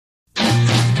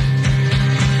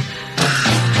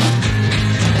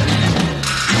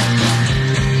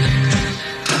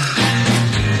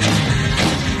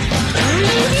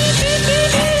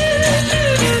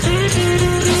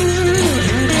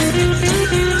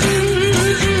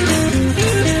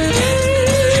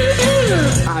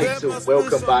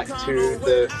welcome back to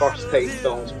the First Time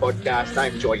Films podcast.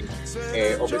 I'm joined,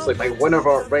 obviously, by one of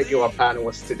our regular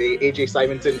panelists today, AJ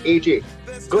Simonton. AJ,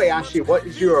 got to ask you, what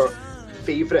is your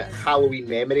favourite Halloween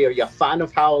memory? Are you a fan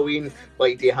of Halloween?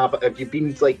 Like, have you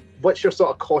been, like, what's your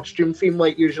sort of costume theme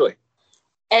like usually?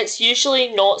 It's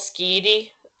usually not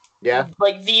scary. Yeah.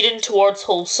 Like, veering towards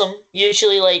wholesome.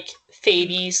 Usually, like,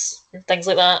 fairies and things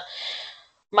like that.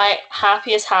 My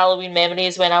happiest Halloween memory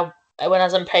is when I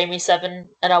was in primary 7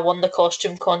 and I won the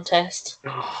costume contest.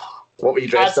 What were you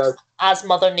dressed as? As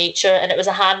Mother Nature, and it was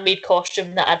a handmade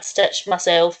costume that I'd stitched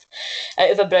myself out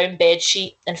of a brown bed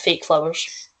sheet and fake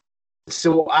flowers.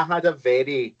 So I had a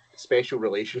very special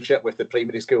relationship with the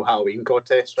primary school Halloween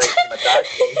contest, right?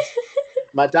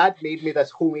 My dad made me this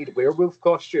homemade werewolf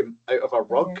costume out of a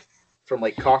rug from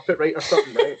like carpet, right, or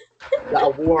something, right? That I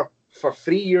wore for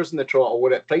 3 years in the trot. I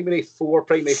wore it primary 4,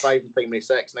 primary 5, and primary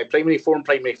 6. Now, primary 4 and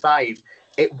primary 5,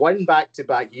 it won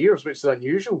back-to-back years, which is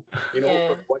unusual,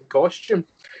 for one costume.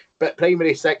 But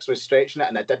primary 6 was stretching it,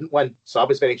 and I didn't win. So I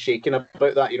was very shaken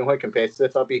about that. You know how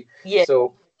competitive I'd be. Yeah.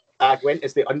 So I went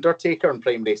as the Undertaker in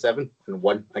primary 7 and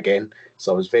won again.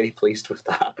 So I was very pleased with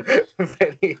that.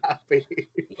 Very happy.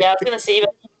 Yeah, I was going to say,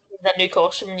 the new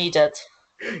costume you did.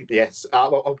 Yes,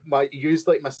 I used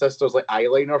like my sister's like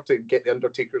eyeliner to get the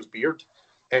Undertaker's beard,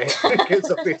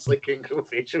 because obviously couldn't grow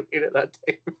facial hair at that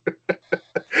time.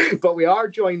 But we are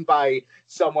joined by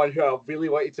someone who I really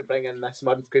wanted to bring in this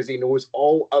month because he knows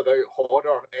all about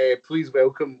horror. Please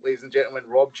welcome, ladies and gentlemen,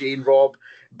 Rob Jane. Rob,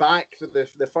 back for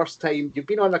the first time. You've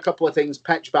been on a couple of things,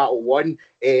 Pitch Battle 1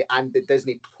 and the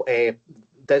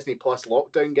Disney Plus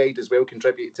lockdown guide as well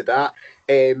contributed to that.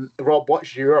 Rob,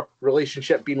 what's your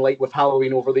relationship been like with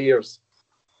Halloween over the years?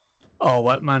 Oh,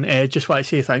 what, man? Just want to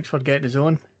say thanks for getting us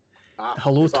on.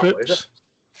 Hello, troops.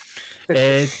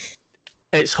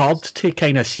 It's hard to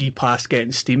kind of see past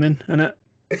getting steaming in it.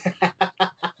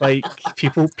 Like,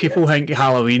 people think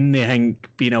Halloween, they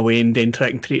think being away and then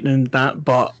trick and treating and that,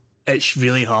 but it's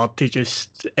really hard to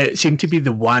just... It seemed to be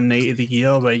the one night of the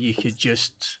year where you could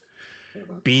just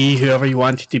be whoever you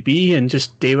wanted to be and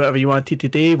just do whatever you wanted to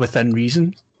do within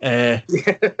reason. It's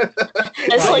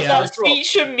like that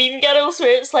speech from Mean Girls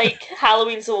where it's like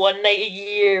Halloween's the one night a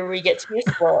year where you get to be a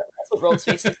slut. That's what Rob's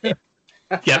face is doing.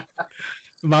 Yeah.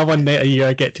 My one night a year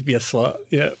I get to be a slut.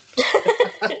 Yeah.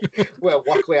 Well,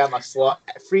 luckily I'm a slut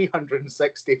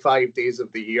 365 days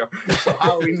of the year. So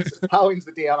Halloween's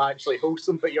the day I'm actually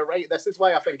wholesome. But you're right, this is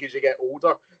why I think as you get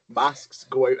older, masks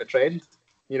go out of trend.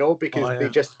 Because they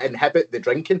just inhibit the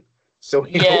drinking. So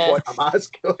you don't want a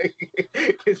mask,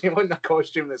 because you want a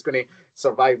costume that's going to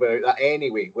survive without that.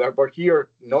 Anyway, we're here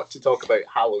not to talk about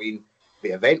Halloween, the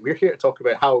event. We're here to talk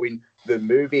about Halloween, the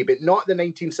movie, but not the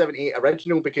 1978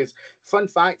 original, because, fun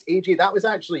fact, AJ, that was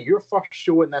actually your first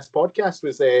show in this podcast,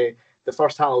 was the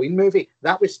first Halloween movie.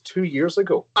 That was 2 years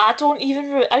ago. I don't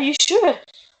even... Are you sure?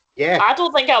 Yeah. I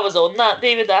don't think I was on that,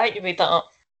 David. I think you made that up.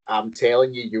 I'm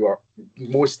telling you, you are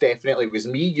most definitely. It was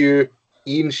me, you,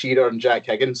 Ian Shearer, and Jack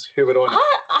Higgins who were on it.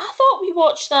 I thought we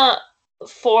watched that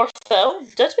fourth film,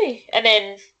 did we? And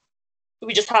then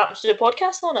we just happened to do a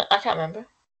podcast on it. I can't remember.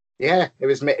 Yeah, it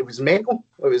was mental.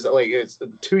 It was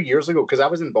 2 years ago because I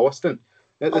was in Boston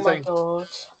at the time. Oh my god,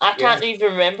 I can't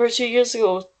even remember 2 years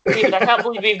ago, David. I can't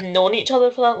believe we've known each other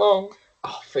for that long.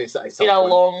 Oh, it's been a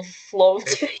long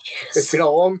 2 years. It's been a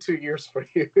long 2 years for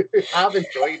you. I've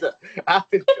enjoyed it.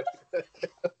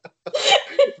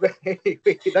 But anyway,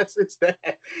 it's the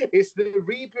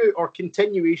reboot or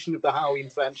continuation of the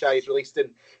Halloween franchise released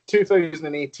in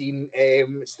 2018.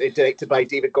 It's directed by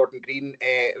David Gordon Green.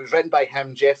 It was written by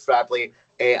him, Jeff Bradley,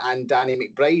 and Danny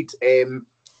McBride.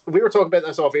 We were talking about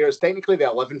this off air. It's technically the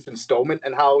 11th installment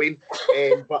in Halloween,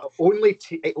 but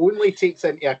it only takes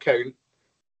into account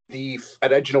the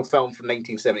original film from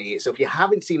 1978. So if you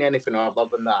haven't seen anything other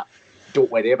than that, don't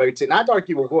worry about it. And I'd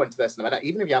argue, we'll go into this in a minute,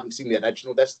 even if you haven't seen the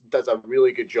original, this does a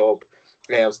really good job.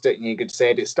 As you could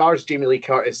said, it stars Jamie Lee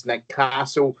Curtis, Nick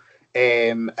Castle,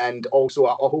 and also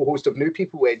a whole host of new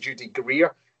people. Judy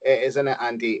Greer is in it,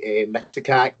 Andy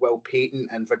Miticac, Will Payton,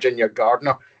 and Virginia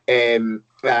Gardner. And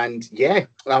yeah,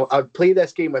 I'll play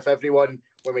this game with everyone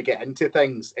when we get into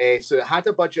things. So it had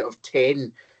a budget of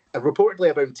 10,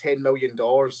 reportedly around $10 million.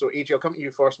 So AJ, I'll come to you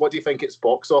first. What do you think its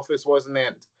box office was in the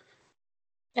end?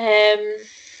 30.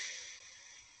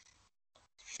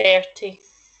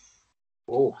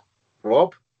 Oh,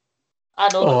 Rob? I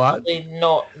know, probably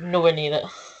not nowhere near it.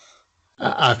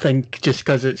 I think just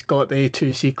because it's got the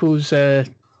 2 sequels,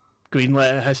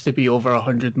 greenlit, it has to be over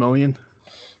 100 million.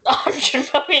 100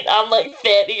 million? I'm like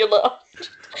 30, you're like 100.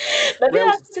 Maybe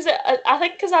that's because I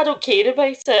think because I don't care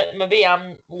about it, maybe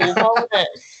I'm lowballing it.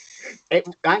 It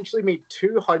actually made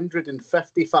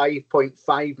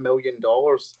 $255.5 million.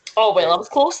 Oh, well, I was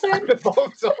close then. At the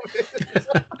box office.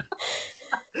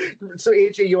 So,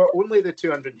 AJ, you are only the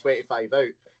 225 out.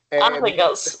 I think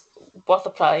that's worth a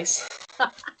prize.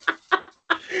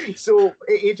 So,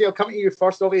 AJ, I'll come to you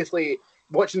first. Obviously,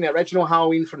 watching the original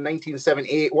Halloween from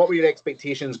 1978, what were your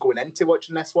expectations going into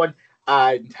watching this one,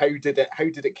 and how did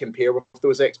it compare with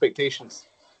those expectations?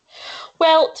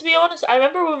 Well, to be honest, I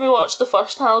remember when we watched the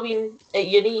first Halloween at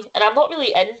uni, and I'm not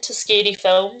really into scary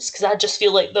films because I just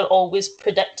feel like they're always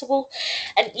predictable.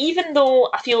 And even though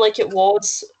I feel like it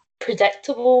was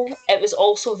predictable, it was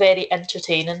also very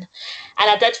entertaining. And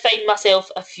I did find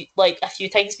myself a few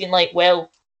times being like,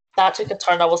 well, that took a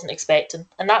turn I wasn't expecting,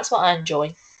 and that's what I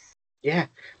enjoy. Yeah,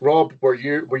 Rob, were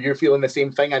you feeling the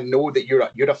same thing? I know that you're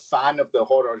a fan of the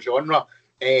horror genre.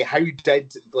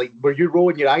 Were you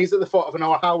rolling your eyes at the thought of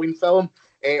another Halloween film,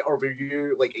 or were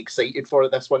you excited for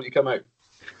this one to come out?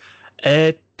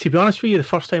 To be honest with you, the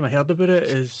first time I heard about it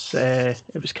it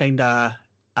was kind of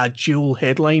a dual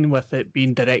headline with it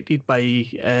being directed by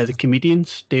the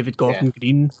comedians David Gordon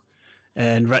Green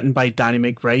and written by Danny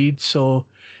McBride. So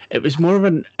it was more of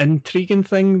an intriguing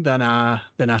thing than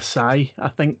a sigh, I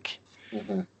think.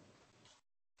 Mm-hmm.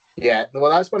 Yeah,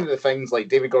 well, that's one of the things. Like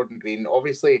David Gordon Green,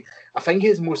 obviously, I think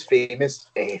his most famous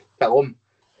film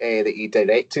that he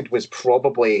directed was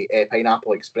probably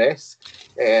Pineapple Express.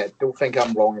 Don't think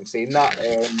I'm wrong in saying that,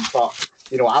 but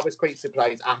I was quite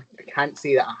surprised. I can't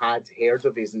say that I had heard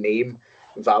of his name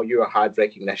value or had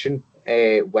recognition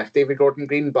with David Gordon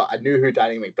Green, but I knew who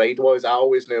Danny McBride was. I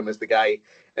always knew him as the guy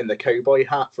in the cowboy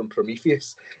hat from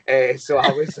Prometheus. So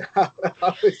I was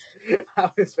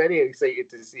very excited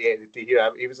to hear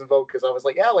he was involved, because I was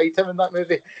like, yeah, I liked him in that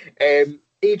movie.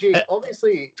 AJ,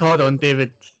 obviously. Hold on,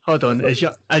 David. Hold on. As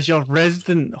your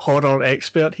resident horror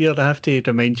expert here, I have to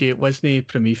remind you, it wasn't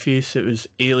Prometheus. It was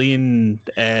Alien.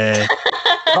 It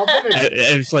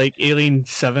was like Alien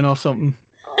 7 or something.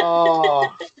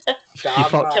 Oh, damn!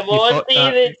 Come on,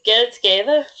 David, get it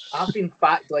together. I've been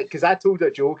because I told a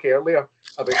joke earlier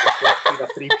about being a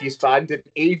three-piece band, and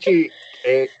AJ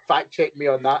fact-checked me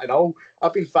on that, and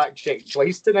I've been fact-checked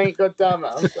twice tonight. God damn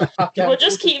it! We're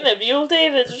just keeping it real,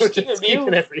 David.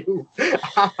 Keeping it real.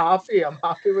 I'm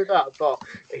happy with that. But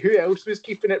who else was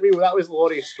keeping it real? That was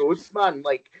Laurie Strode, man.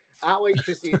 I like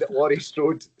to say that Laurie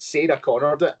Strode Sarah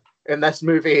Connored it. In this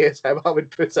movie is how I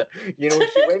would put it.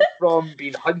 She went from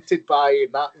being hunted by,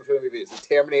 in that movie, it's the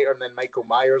Terminator and then Michael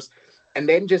Myers, and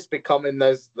then just becoming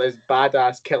this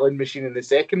badass killing machine in the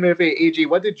second movie. AJ,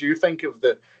 what did you think of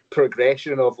the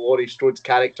progression of Laurie Strode's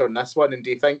character in this one? And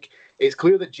do you think it's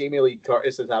clear that Jamie Lee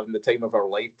Curtis is having the time of her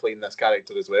life playing this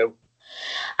character as well?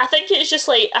 I think it's just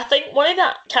I think one of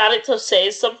that characters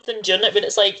says something during it when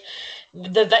it's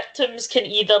the victims can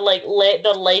either let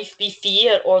their life be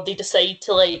fear, or they decide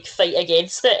to fight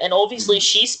against it. And obviously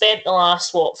she spent the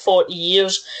last 40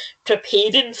 years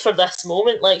preparing for this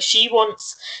moment. She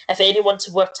wants, if anyone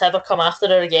were to ever come after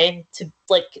her again, to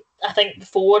I think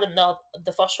before in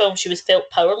the first film she was felt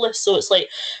powerless, so it's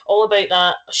all about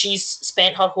that. She's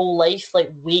spent her whole life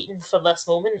waiting for this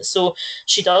moment, so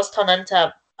she does turn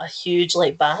into a huge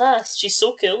badass. She's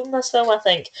so cool in this film, I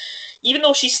think. Even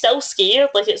though she's still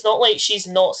scared, it's not like she's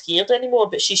not scared anymore,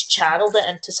 but she's channeled it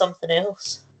into something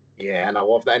else. Yeah, and I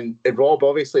love that. And Rob,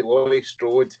 obviously, Laurie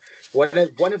Strode,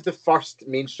 one of the first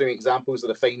mainstream examples of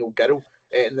the final girl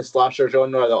in the slasher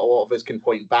genre that a lot of us can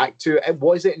point back to.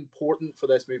 Was it important for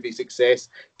this movie's success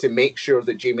to make sure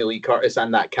that Jamie Lee Curtis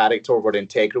and that character were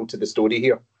integral to the story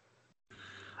here?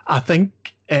 I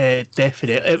think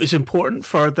definitely it was important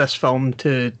for this film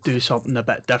to do something a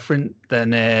bit different than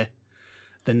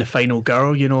the final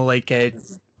girl.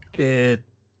 The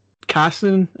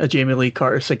casting of Jamie Lee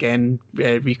Curtis again,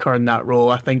 recurring that role,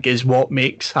 I think is what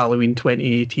makes Halloween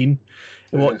 2018.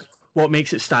 What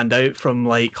makes it stand out from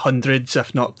hundreds,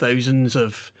 if not thousands,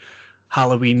 of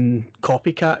Halloween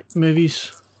copycat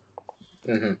movies.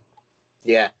 Mm-hmm.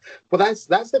 Yeah, well, that's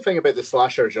the thing about the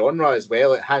slasher genre as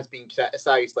well. It has been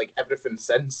criticised everything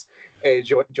since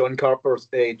John Carpenter's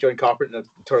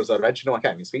original. I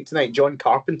can't even speak tonight. John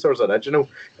Carpenter's original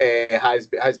has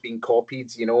been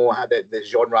copied. How the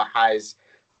genre has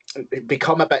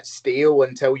become a bit stale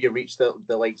until you reach the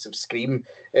likes of Scream,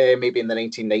 maybe in the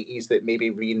 1990s, that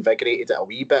maybe reinvigorated it a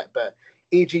wee bit. But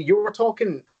AJ, you were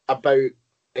talking about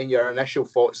in your initial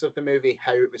thoughts of the movie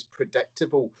how it was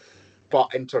predictable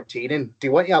but entertaining. Do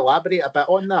you want to elaborate a bit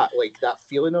on that, that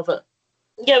feeling of it?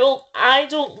 Yeah, well, I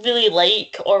don't really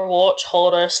like or watch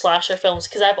horror slasher films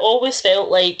because I've always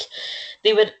felt like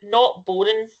they were not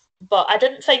boring, but I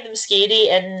didn't find them scary,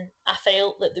 and I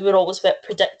felt that they were always a bit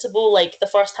predictable. Like the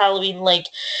first Halloween, like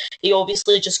he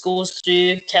obviously just goes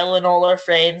through killing all our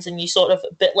friends, and you sort of,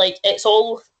 but like it's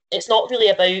not really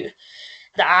about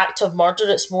the act of murder.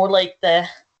 It's more like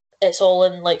it's all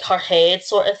in like her head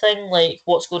sort of thing, like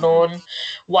what's going on,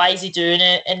 why is he doing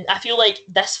it? And I feel like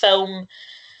this film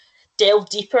delve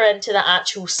deeper into the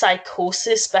actual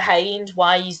psychosis behind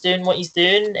why he's doing what he's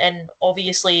doing, and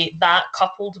obviously that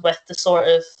coupled with the sort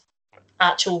of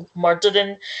actual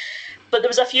murdering. But there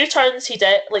was a few turns he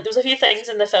did, like there was a few things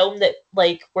in the film that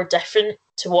like were different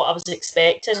to what I was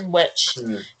expecting, which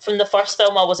from the first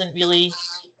film I wasn't really,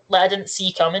 like I didn't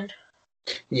see coming.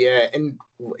 Yeah, and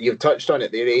you've touched on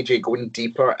it there, AJ, going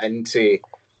deeper into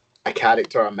a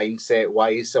character, a mindset, why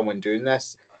is someone doing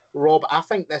this? Rob, I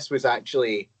think this was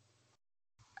actually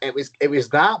it was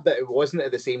that, but it wasn't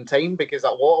at the same time, because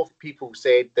a lot of people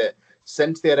said that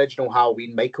since the original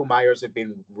Halloween, Michael Myers had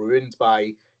been ruined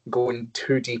by going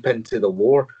too deep into the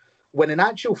lore. When in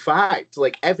actual fact,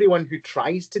 like everyone who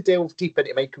tries to delve deep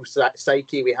into Michael's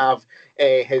psyche, we have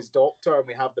his doctor and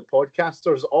we have the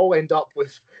podcasters, all end up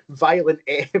with violent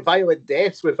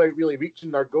deaths without really reaching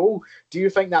their goal. Do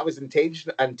you think that was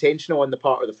intentional on the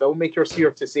part of the filmmakers here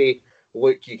to say,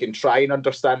 look, you can try and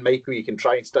understand Michael, you can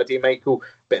try and study Michael,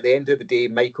 but at the end of the day,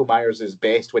 Michael Myers is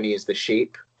best when he is the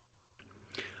shape?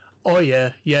 Oh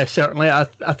yeah, certainly. I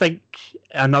think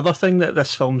another thing that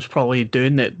this film's probably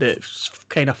doing that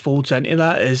kind of folds into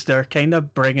that is they're kind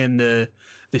of bringing the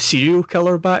serial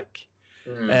killer back.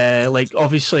 Like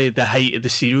obviously the height of the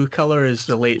serial killer is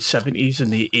the late 70s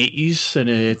and the 80s,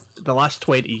 and the last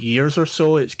 20 years or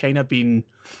so, it's kind of been,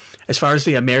 as far as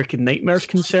the American Nightmare is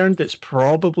concerned, it's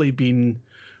probably been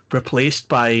replaced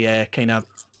by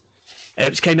it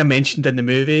was kind of mentioned in the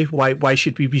movie, why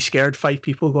should we be scared? 5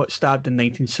 people got stabbed in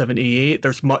 1978.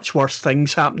 There's much worse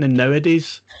things happening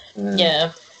nowadays.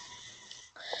 Yeah.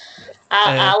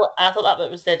 I thought that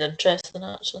bit was dead interesting,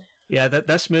 actually. Yeah,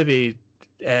 this movie,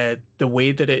 the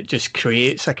way that it just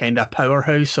creates a kind of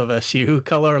powerhouse of a serial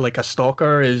killer, like a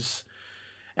stalker,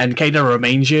 and kind of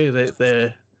reminds you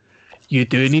that you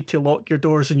do need to lock your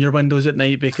doors and your windows at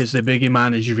night because the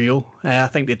boogeyman is real. I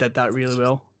think they did that really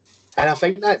well. And I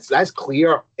think that's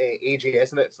clear, AJ,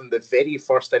 isn't it, from the very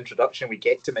first introduction we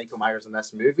get to Michael Myers in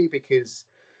this movie, because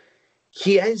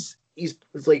he's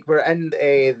like, we're in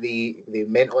the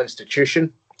mental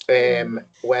institution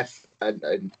with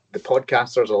and the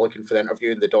podcasters are looking for the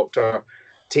interview, and the doctor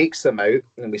takes them out,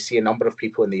 and we see a number of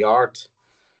people in the yard,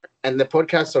 and the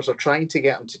podcasters are trying to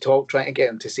get him to talk, trying to get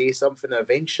him to say something, and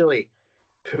eventually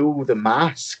pull the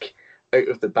mask out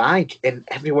of the bag, and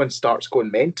everyone starts going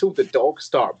mental. The dogs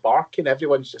start barking.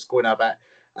 Everyone's just going a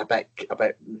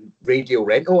bit radio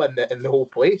rental in the whole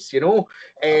place, you know.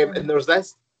 And there's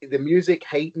this, the music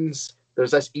heightens.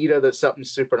 There's this era that's something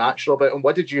supernatural about. And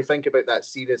what did you think about that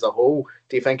scene as a whole?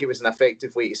 Do you think it was an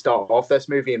effective way to start off this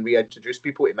movie and reintroduce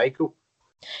people to Michael?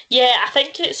 Yeah, I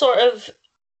think it sort of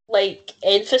like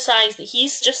emphasised that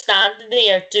he's just standing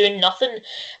there doing nothing,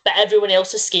 but everyone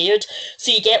else is scared.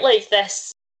 So you get like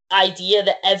this idea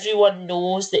that everyone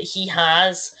knows that he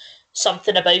has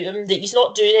something about him, that he's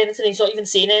not doing anything, he's not even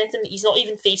saying anything, he's not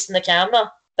even facing the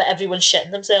camera, but everyone's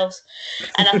shitting themselves.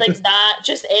 And I think that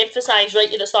just emphasised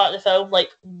right at the start of the film,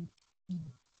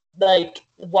 like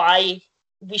why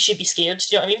we should be scared.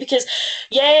 Do you know what I mean? Because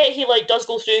yeah, he like does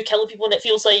go through killing people, and it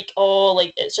feels like, oh,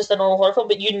 like it's just a normal horror film,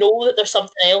 but you know that there's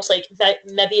something else, like that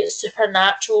maybe it's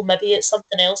supernatural, maybe it's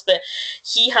something else, but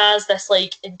he has this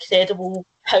like incredible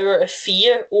power of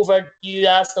fear over you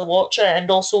as the watcher,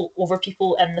 and also over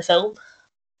people in the film.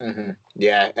 Mm-hmm.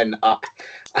 Yeah, and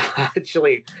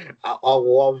actually, I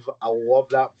love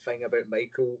that thing about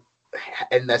Michael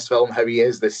in this film, how he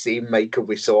is the same Michael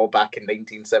we saw back in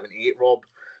 1978, Rob.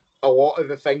 A lot of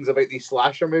the things about these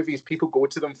slasher movies, people go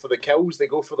to them for the kills, they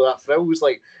go for that thrills.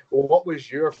 Like, well, what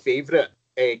was your favourite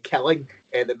killing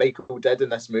that Michael did in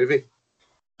this movie?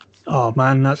 Oh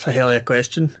man, that's a hell of a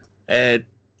question.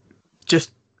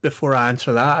 Just before I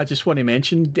answer that, I just want to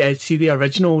mention, see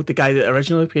the guy that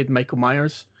originally played Michael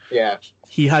Myers. Yeah,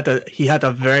 he had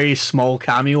a very small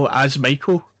cameo as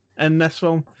Michael in this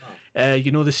film.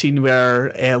 You know the scene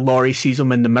where Laurie sees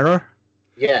him in the mirror.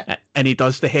 Yeah, and he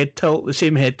does the head tilt, the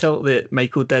same head tilt that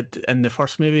Michael did in the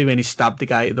first movie when he stabbed the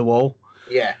guy to the wall.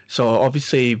 Yeah. So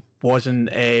obviously wasn't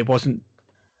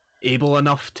able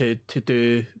enough to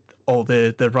do all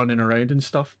the running around and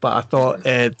stuff. But I thought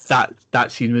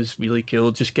that scene was really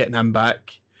cool, just getting him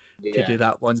back to do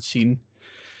that one scene.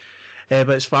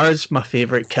 But as far as my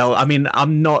favourite kill, I mean,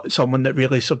 I'm not someone that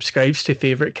really subscribes to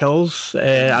favourite kills.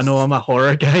 I know I'm a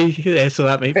horror guy, so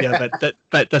that might be a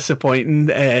bit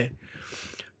disappointing.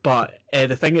 But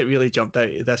the thing that really jumped out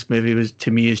of this movie was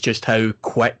to me is just how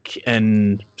quick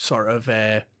and sort of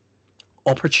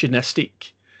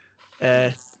opportunistic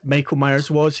Michael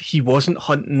Myers was. He wasn't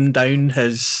hunting down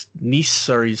his niece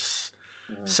or his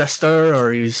sister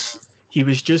or he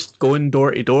was just going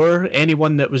door to door.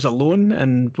 Anyone that was alone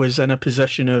and was in a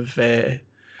position of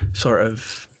sort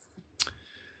of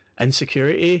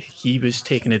insecurity, he was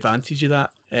taking advantage of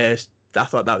that. I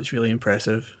thought that was really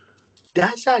impressive.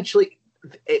 That's actually,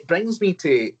 it brings me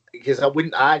to, because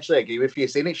I actually agree with you.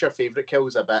 Saying it's your favourite kill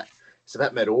is it's a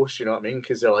bit morose, you know what I mean?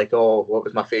 Because they're like, oh, what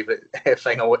was my favourite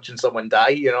thing of watching someone die,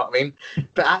 you know what I mean?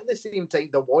 But at the same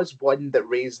time, there was one that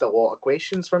raised a lot of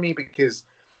questions for me because,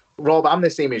 Rob, I'm the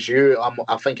same as you.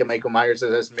 I think of Michael Myers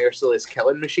as this merciless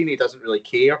killing machine. He doesn't really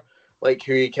care, like,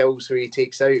 who he kills, who he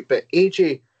takes out. But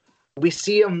AJ, we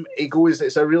see him,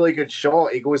 it's a really good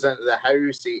shot. He goes into the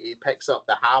house, he picks up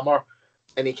the hammer,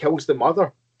 and he kills the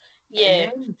mother.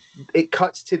 Yeah. And then it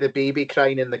cuts to the baby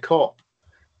crying in the cot.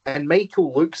 And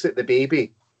Michael looks at the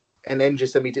baby and then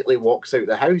just immediately walks out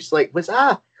the house. Like, was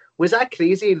that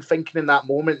crazy in thinking in that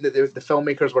moment that the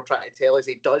filmmakers were trying to tell us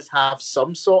he does have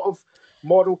some sort of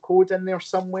moral code in there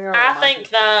somewhere? I think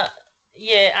that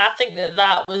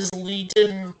was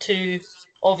leading to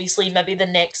obviously maybe the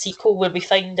next sequel where we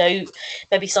find out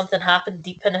maybe something happened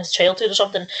deep in his childhood or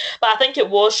something. But I think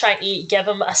it was trying to give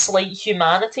him a slight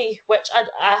humanity, which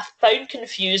I found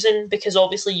confusing because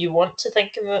obviously you want to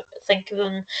think of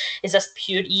him as this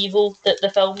pure evil that the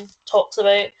film talks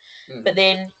about. Mm. But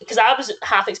then, because I was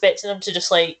half expecting him to just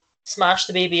like smash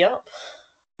the baby up.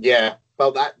 Yeah,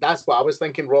 well that's what I was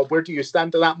thinking, Rob. Where do you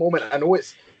stand at that moment? I know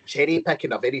it's cherry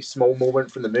picking a very small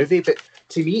moment from the movie, but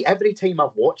to me, every time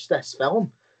I've watched this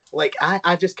film, like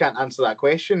I just can't answer that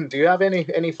question. Do you have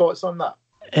any thoughts on that?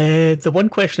 The one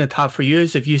question I'd have for you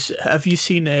is, have you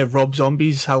seen Rob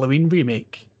Zombie's Halloween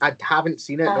remake? I haven't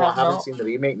seen it. No, I haven't seen the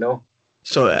remake. No.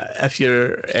 So if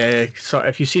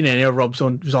you've seen any of Rob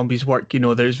Zombie's work, you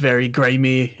know there's very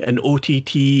grimy and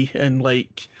OTT and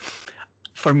like.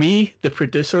 For me, the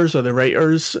producers or the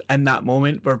writers in that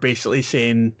moment were basically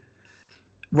saying,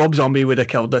 Rob Zombie would have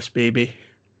killed this baby.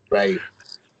 Right.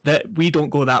 That we don't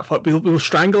go that far. We'll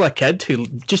strangle a kid who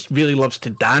just really loves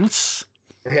to dance.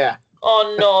 Yeah.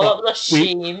 Oh no, that was a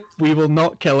shame. We will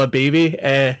not kill a baby.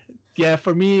 Yeah,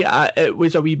 for me, it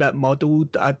was a wee bit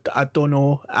muddled. I don't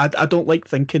know. I don't like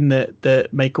thinking that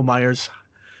Michael Myers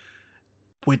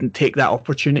wouldn't take that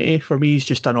opportunity. For me, he's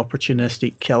just an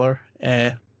opportunistic killer.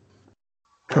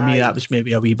 For me, that was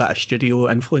maybe a wee bit of studio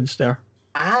influence there.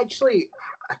 I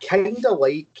kind of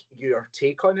like your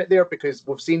take on it there because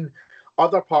we've seen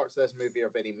other parts of this movie are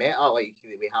very meta. Like,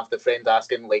 we have the friend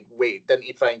asking, like, wait, didn't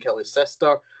he try and kill his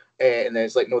sister? And then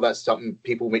it's like, no, that's something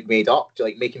people made up,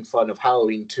 like making fun of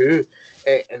Halloween 2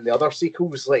 and the other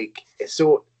sequels. Like,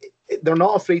 so they're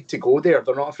not afraid to go there.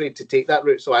 They're not afraid to take that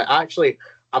route. So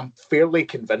I'm fairly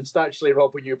convinced, actually,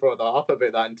 Rob, when you brought that up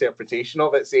about that interpretation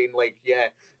of it, saying, like, yeah,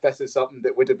 this is something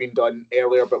that would have been done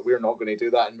earlier, but we're not going to do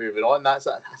that and moving on.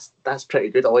 That's pretty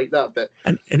good. I like that. But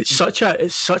and it's such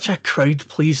a crowd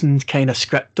pleasing kind of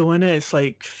script, though, isn't it? It's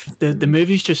like the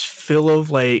movie's just full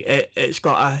of like it's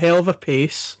got a hell of a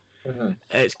pace. Mm-hmm.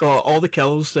 It's got all the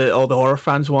kills that all the horror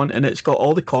fans want, and it's got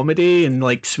all the comedy and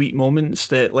like sweet moments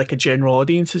that like a general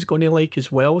audience is going to like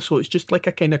as well. So it's just like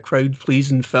a kind of crowd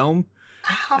pleasing film.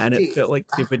 It felt like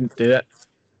they wouldn't do it.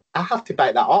 I have to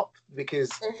back that up because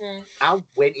I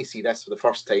went to see this for the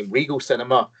first time, Regal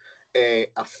Cinema, a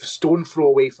stone throw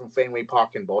away from Fenway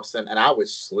Park in Boston, and I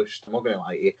was slooshed. I'm not going to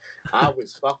lie to you. I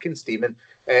was fucking steaming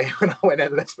when I went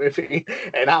into this movie,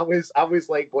 and I was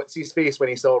like, what's his face when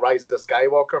he saw Rise of the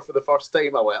Skywalker for the first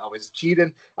time? I was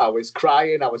cheering, I was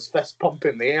crying, I was fist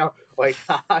pumping the air. Like,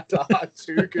 I had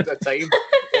too good a time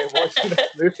watching this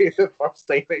movie the first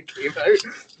time it came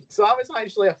out. So I was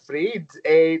actually afraid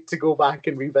to go back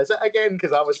and revisit again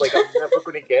because I was like, I'm never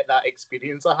going to get that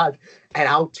experience I had. And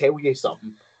I'll tell you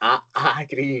something. I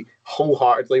agree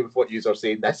wholeheartedly with what you are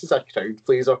saying. This is a crowd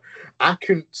pleaser. I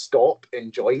couldn't stop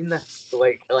enjoying this.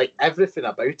 Like everything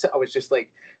about it, I was just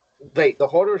like the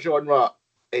horror genre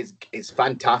is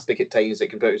fantastic at times. It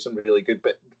can put out some really good,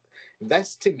 but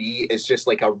this to me is just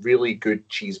like a really good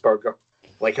cheeseburger.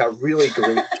 Like a really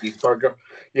great cheeseburger,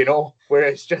 you know, where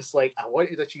it's just like, I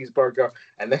wanted a cheeseburger,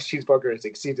 and this cheeseburger has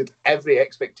exceeded every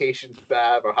expectation that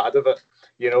I ever had of it,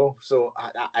 you know. So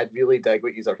I really dig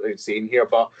what you're saying here,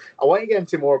 but I want to get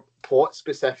into more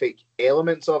plot-specific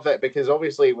elements of it, because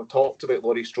obviously we've talked about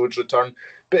Laurie Strode's return,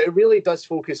 but it really does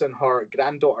focus on her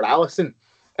granddaughter Alison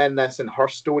in this and her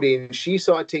story, and she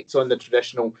sort of takes on the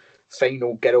traditional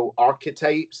final girl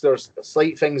archetypes. There's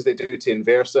slight things they do to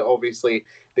inverse it. Obviously,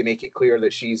 they make it clear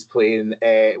that she's playing,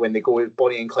 when they go with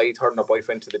Bonnie and Clyde, her and her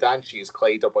boyfriend to the dance, she is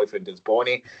Clyde, her boyfriend is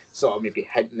Bonnie. So I'm maybe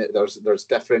hinting that there's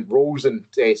different roles and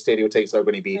stereotypes that are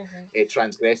going to be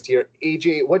transgressed here.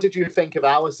 AJ, what did you think of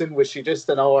Alison? Was she just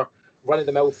another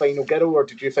run-of-the-mill final girl, or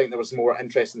did you think there was more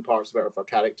interesting parts about her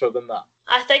character than that?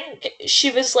 I think she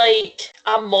was like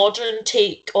a modern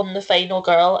take on the final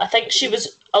girl. I think she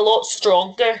was a lot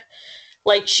stronger.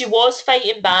 Like, she was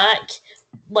fighting back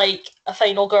like a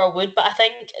final girl would, but I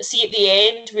think, see, at the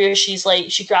end where she's like,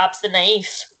 she grabs the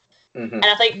knife, and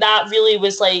I think that really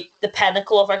was like the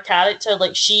pinnacle of her character.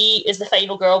 Like, she is the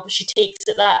final girl, but she takes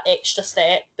it that extra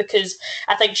step because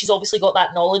I think she's obviously got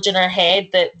that knowledge in her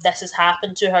head that this has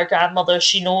happened to her grandmother.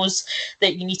 She knows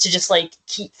that you need to just like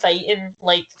keep fighting,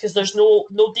 like, because there's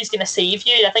nobody's gonna save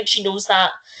you. I think she knows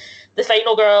that. The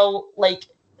final girl like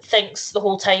thinks the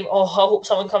whole time, oh, I hope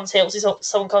someone comes helps me,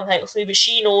 someone comes helps me. But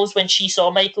she knows when she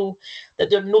saw Michael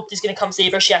that nobody's gonna come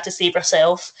save her. She had to save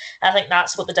herself. And I think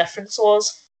that's what the difference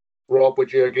was. Rob,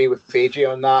 would you agree with AJ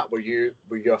on that? Were you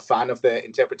a fan of the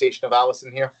interpretation of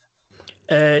Alison here?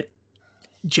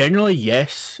 Generally,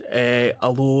 yes.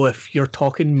 Although, if you're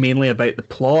talking mainly about the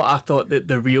plot, I thought that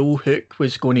the real hook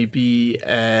was going to be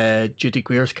Judy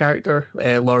Greer's character,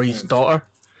 Laurie's daughter,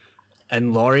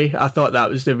 and Laurie. I thought that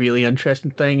was the really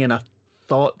interesting thing, and I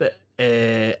thought that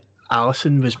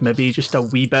Alison was maybe just a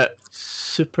wee bit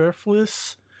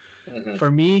superfluous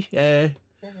for me.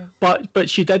 But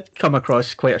she did come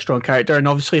across quite a strong character, and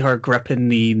obviously her gripping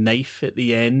the knife at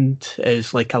the end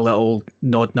is like a little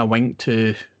nod and a wink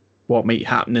to what might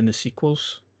happen in the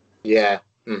sequels. Yeah,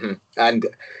 and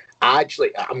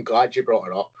actually, I'm glad you brought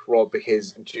her up, Rob,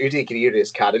 because Judy Greer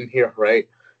as Karen here, right,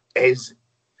 is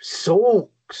so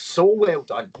well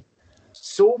done.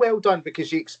 So well done,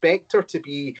 because you expect her to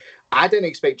be... I didn't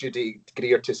expect Judy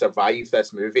Greer to survive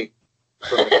this movie.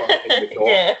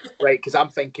 Right, because I'm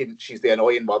thinking she's the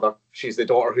annoying mother, she's the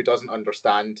daughter who doesn't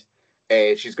understand,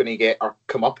 she's going to get her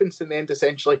comeuppance in the end,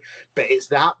 essentially. But it's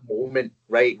that moment,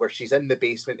 right, where she's in the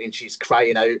basement and she's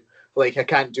crying out like, I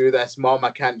can't do this, Mom, I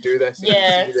can't do this.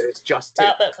 Yeah, and it's just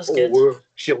that bit was good.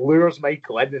 She lures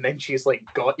Michael in, and then she's like,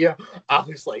 got you. I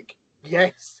was like,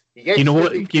 yes. You know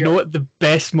what? You know what the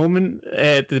best moment,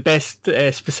 the best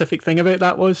specific thing about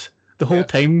that was? The whole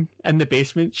time in the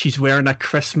basement, she's wearing a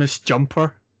Christmas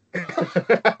jumper.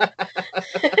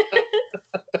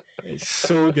 It's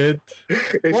so good.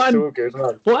 So good,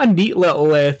 man. What a neat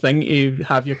little thing to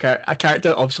have your a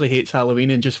character obviously hates Halloween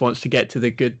and just wants to get to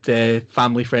the good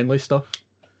family-friendly stuff.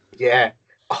 Yeah.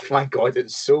 Oh my God,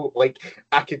 it's so, like,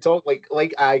 I could talk,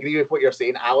 like I agree with what you're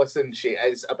saying. Alison, she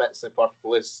is a bit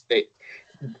superfluous.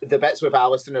 The bits with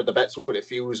Alison are the bits where it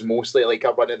feels mostly like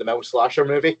a run-of-the-mill slasher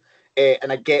movie.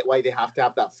 And I get why they have to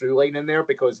have that through line in there,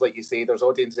 because, like you say, there's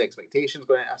audience expectations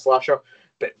going into a slasher.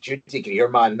 But Judy Greer,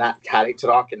 man, that character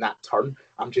arc and that turn,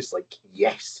 I'm just like,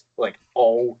 yes, like,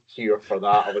 all here for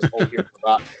that. I was all here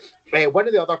for that. One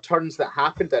of the other turns that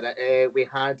happened in it, we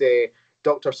had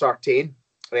Dr. Sartain,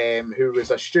 who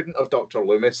was a student of Dr.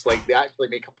 Loomis. Like, they actually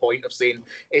make a point of saying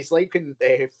it's like in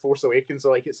Force Awakens,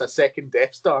 like it's a second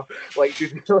Death Star. Like,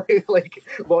 like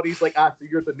Laurie's like,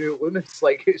 you're the new Loomis.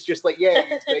 Like, it's just like, yeah,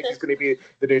 you expect he's going to be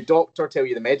the new Doctor, tell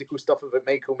you the medical stuff about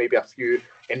Michael, maybe a few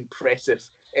impressive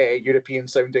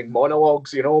European-sounding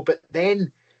monologues, you know. But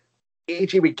then,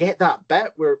 AJ, we get that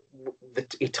bit where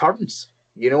he turns.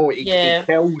 You know, he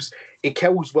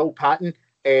kills Will Patton.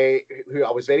 Who I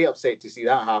was very upset to see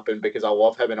that happen, because I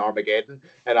love him in Armageddon,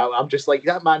 and I'm just like,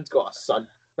 that man's got a son.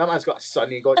 That man's got a son.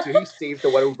 He saved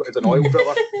the world as an oil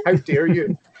driller. How dare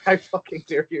you? How fucking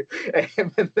dare you?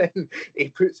 And then he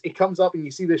comes up, and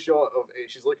you see the shot of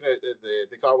she's looking out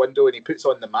the car window, and he puts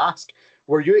on the mask.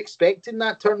 Were you expecting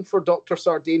that turn for Dr.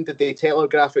 Sartain? Did they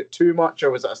telegraph it too much,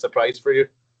 or was it a surprise for you?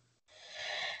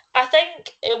 I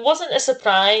think it wasn't a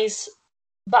surprise,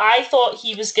 but I thought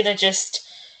he was going to just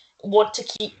want to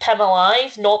keep him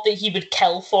alive, not that he would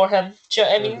kill for him. Do you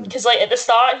know what I mean? Because like at the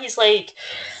start he's like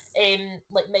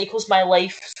Michael's my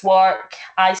life's work,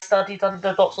 I studied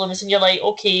under Dr. Loomis, and you're like,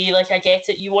 okay, like I get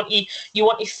it, you want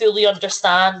to fully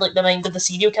understand like the mind of the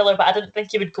serial killer, but I didn't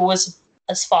think he would go as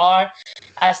far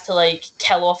as to like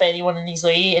kill off anyone in his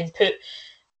way and put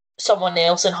someone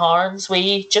else in harm's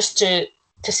way just to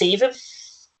save him.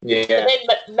 Yeah.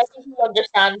 But then maybe he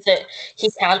understands that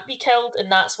he can't be killed,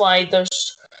 and that's why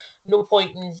there's no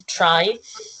point in trying.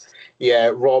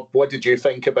 Yeah, Rob, what did you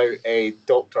think about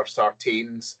Dr.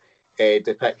 Sartain's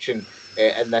depiction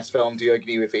in this film? Do you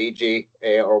agree with AJ,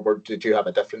 or did you have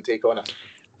a different take on it?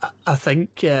 I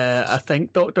think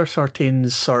Dr.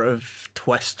 Sartain's sort of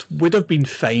twist would have been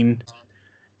fine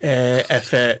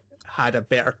if it had a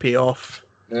better payoff.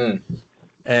 Mm.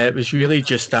 It was really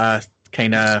just a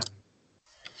kind of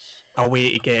a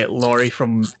way to get Laurie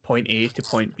from point A to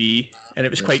point B, and it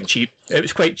was quite cheap. It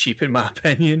was quite cheap, in my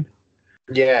opinion.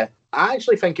 Yeah, I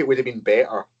actually think it would have been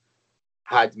better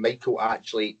had Michael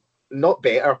actually, not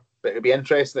better, but it would be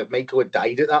interesting if Michael had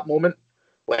died at that moment,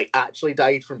 like actually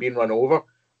died from being run over,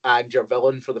 and your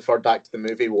villain for the third act of the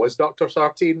movie was Dr.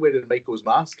 Sartain wearing Michael's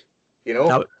mask. You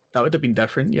know, that would have been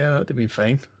different. Yeah, that would have been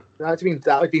fine. That would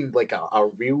have been like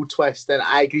a real twist. And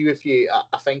I agree with you.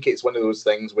 I think it's one of those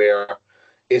things where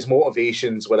his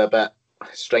motivations were a bit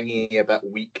stringy, a bit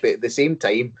weak, but at the same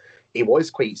time, he was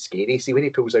quite scary. See, when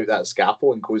he pulls out that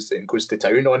scalpel and goes to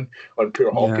town on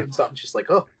poor Hawkins, I'm just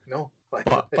like, oh no.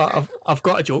 But I've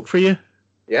got a joke for you.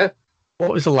 Yeah.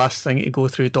 What was the last thing to go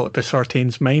through Dr.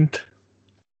 Sartain's mind?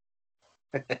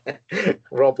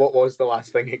 Rob, what was the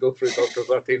last thing to go through Dr.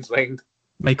 Sartain's mind?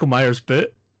 Michael Myers'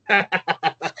 boot. Very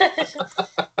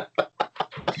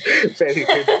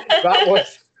good.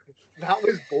 That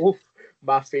was both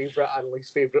my favourite and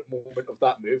least favourite moment of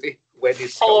that movie. When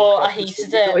his I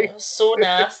hated it. It was so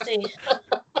nasty.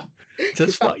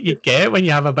 That's what you get when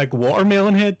you have a big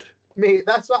watermelon head. Mate,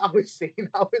 that's what I was saying.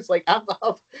 I was like,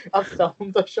 I've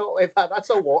filmed a shot like that. That's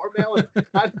a watermelon.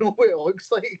 I know what it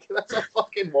looks like. That's a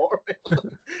fucking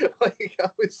watermelon. Like, I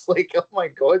was like, oh my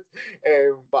god.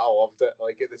 But I loved it.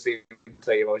 Like, at the same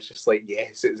time, I was just like,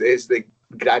 yes, it's the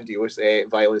grandiose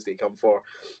violence they come for.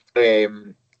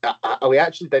 We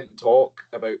actually didn't talk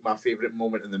about my favourite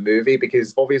moment in the movie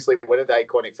because obviously one of the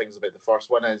iconic things about the first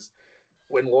one is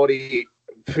when Laurie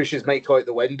pushes Michael out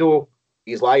the window,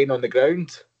 he's lying on the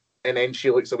ground. And then she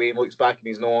looks away and looks back and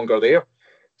he's no longer there.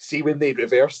 See, when they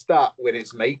reverse that, when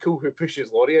it's Michael who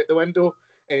pushes Laurie out the window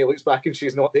and he looks back and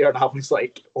she's not there, and I was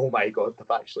like, oh my god,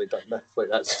 they've actually done this. Like,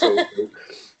 that's so cool.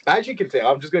 As you can tell,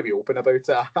 I'm just going to be open about it.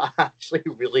 I actually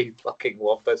really fucking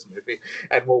love this movie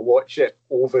and will watch it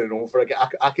over and over again.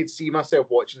 I could see myself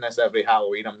watching this every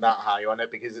Halloween. I'm that high on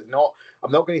it because I'm not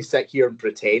going to sit here and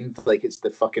pretend like it's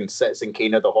the fucking Citizen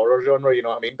Kane of the horror genre, you know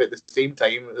what I mean? But at the same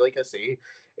time, like I say,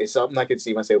 it's something I could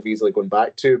see myself easily going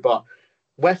back to. But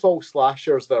with all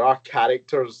slashers, there are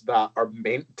characters that are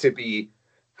meant to be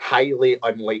highly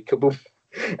unlikable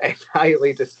and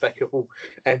highly despicable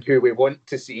and who we want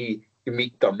to see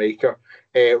meet their maker.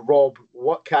 Rob,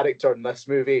 what character in this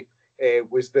movie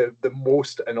was the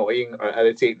most annoying or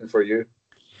irritating for you?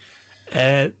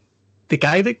 The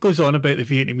guy that goes on about the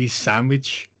Vietnamese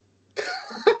sandwich.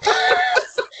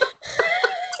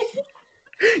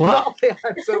 What? Not the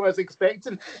answer I was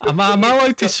expecting. Am I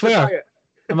allowed to swear?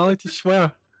 Am I allowed to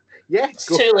swear? Yes. It's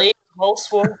too late. I've all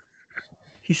sworn.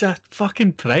 He's a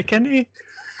fucking prick, isn't he?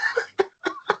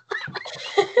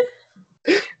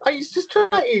 He's just trying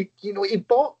to, he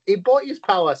bought his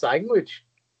pal a sandwich,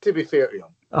 to be fair to him.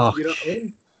 Oh, you know what I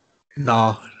mean?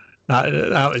 No,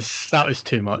 that was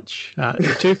too much.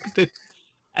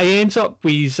 He ends up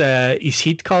with his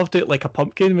head carved out like a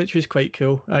pumpkin, which was quite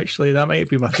cool. Actually, that might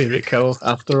be my favourite kill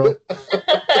after all.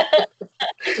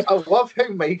 I love how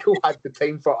Michael had the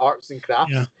time for arts and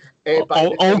crafts. Yeah.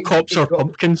 All cops are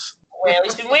pumpkins. Well,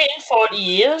 he's been waiting 40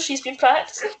 years. He's been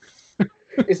practicing.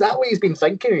 Is that what he's been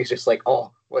thinking? He's just like, I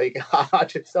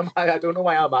don't know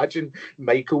why I imagine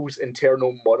Michael's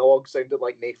internal monologue sounded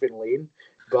like Nathan Lane,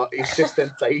 but he's just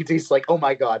inside. He's like, oh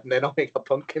my god, and then I'll make a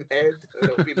pumpkin head, and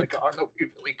it'll be in the car, and it'll be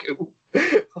really cool.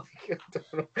 I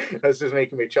don't know. This is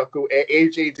making me chuckle.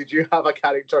 AJ, did you have a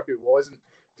character who wasn't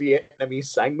Vietnamese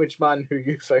sandwich man who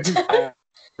you found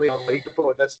really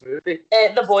unlikable in this movie?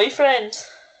 The boyfriend.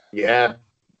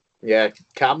 Yeah,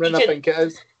 Cameron, I think it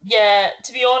is. Yeah,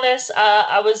 to be honest,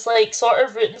 I was like sort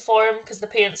of rooting for him because the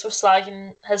parents were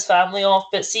slagging his family off.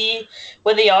 But see,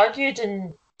 when they argued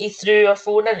and he threw her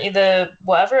phone into the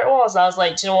whatever it was, I was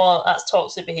like, do you know what? That's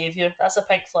toxic behaviour. That's a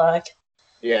pink flag.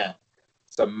 Yeah,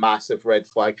 it's a massive red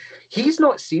flag. He's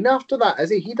not seen after that,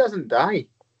 is he? He doesn't die.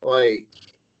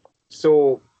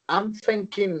 So I'm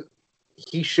thinking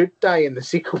he should die in the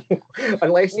sequel,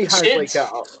 unless he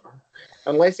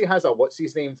has a what's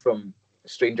his name from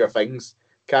Stranger Things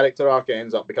character arc and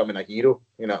ends up becoming a hero,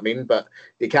 you know what I mean? But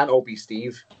they can't all be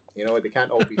Steve, they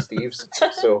can't all be Steves.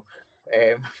 So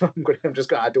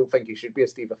I don't think he should be a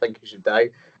Steve. I think he should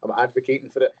die. I'm advocating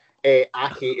for it. I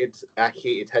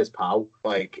hated his pal,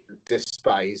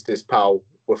 despised his pal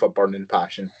with a burning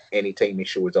passion anytime he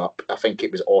shows up. I think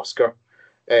it was Oscar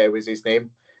was his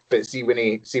name. But see when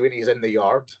he's in the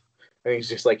yard and he's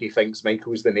just like, he thinks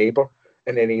Michael's the neighbour,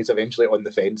 and then he's eventually on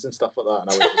the fence and stuff like that,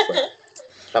 and I was just like,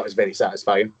 that was very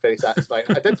satisfying. Very satisfying.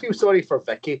 I did feel sorry for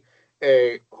Vicky,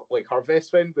 her best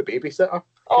friend, the babysitter.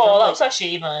 Oh, that was a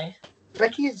shame, aye.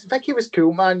 Vicky was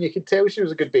cool, man. You could tell she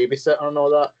was a good babysitter and all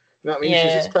that. You know what I mean?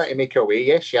 She's just trying to make her way.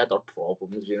 Yes, she had her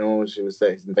problems, you know. She was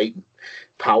inviting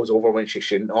pals over when she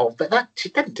shouldn't have, but she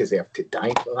didn't deserve to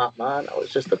die for that, man. I was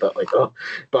just a bit like, oh.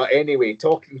 But anyway,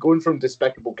 going from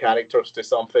despicable characters to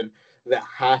something that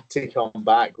had to come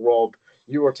back. Rob,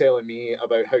 you were telling me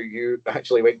about how you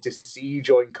actually went to see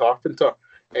John Carpenter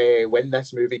when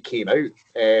this movie came out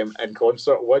in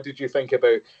concert. What did you think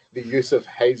about the use of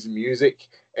his music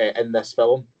in this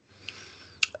film?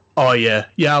 Oh yeah,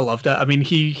 I loved it. I mean,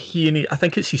 he and I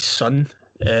think it's his son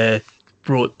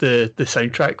wrote the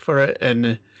soundtrack for it,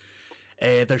 and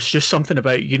there's just something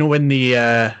about, you know, when the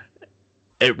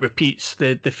it repeats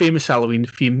the famous Halloween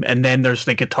theme, and then there's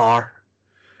the guitar.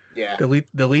 Yeah,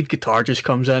 the lead guitar just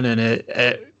comes in, and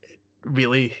it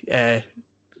really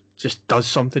just does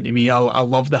something to me. I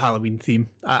love the Halloween theme.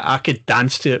 I could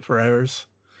dance to it for hours.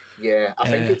 Yeah, I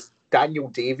think it's Daniel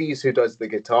Davies who does the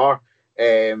guitar.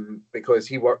 Because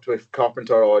he worked with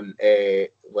Carpenter on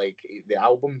like the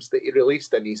albums that he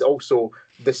released, and he's also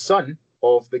the son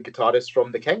of the guitarist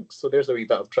from the Kinks. So there's a wee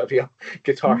bit of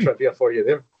guitar trivia for you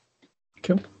there.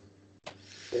 Cool.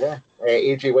 Yeah.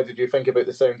 AJ, what did you think about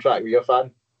the soundtrack? Were you a fan?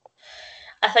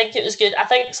 I think it was good. I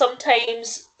think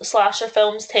sometimes slasher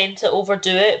films tend to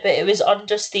overdo it, but it was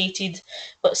understated,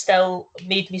 but still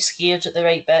made me scared at the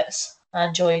right bits. I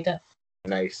enjoyed it.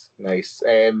 Nice.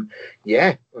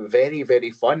 Yeah, very,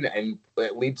 very fun. And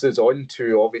it leads us on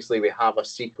to, obviously, we have a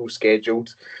sequel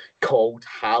scheduled called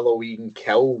Halloween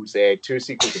Kills. 2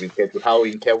 sequels have been scheduled,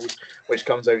 Halloween Kills, which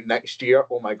comes out next year.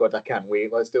 Oh my God, I can't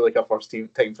wait. Let's do like a first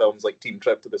time films, like Team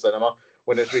Trip to the cinema,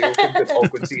 when it's reopened, to all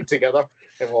go and see it together,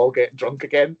 and we'll all get drunk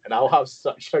again, and I'll have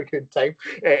such a good time.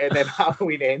 And then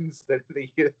Halloween ends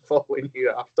the following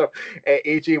year after.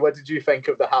 AJ, what did you think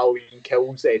of the Halloween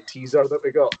Kills teaser that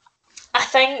we got? I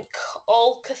think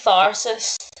all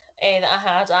catharsis that I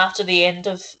had after the end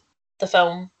of the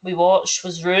film we watched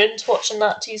was ruined watching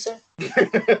that teaser.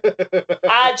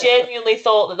 I genuinely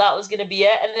thought that was going to be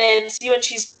it, and then see when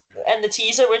she's in the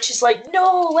teaser when she's like,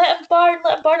 "No, let him burn."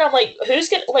 I'm like, who's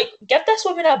gonna give this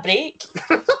woman a break?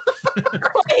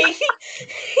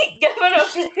 Give her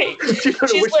a break.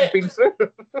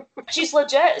 She's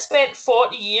legit spent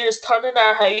 40 years turning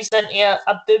our house into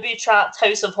a booby-trapped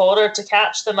house of horror to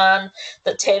catch the man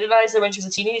that terrorised her when she was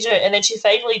a teenager, and then she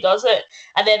finally does it,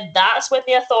 and then that's when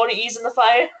the authorities and the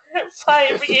fire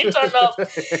brigade turn up.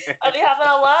 Are they having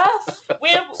a laugh?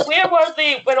 Where were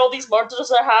they when all these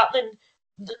murders are happening?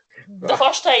 The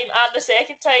first time and the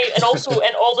second time, and also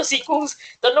in all the sequels,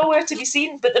 they're nowhere to be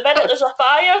seen. But the minute there's a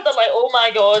fire, they're like, "Oh my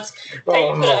God,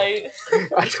 time to put it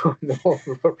out." I don't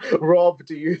know, Rob.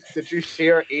 Did you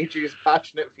share AJ's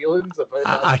passionate feelings about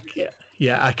that?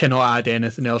 I cannot add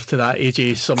anything else to that.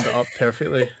 AJ summed it up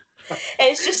perfectly.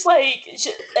 It's just like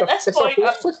at this point,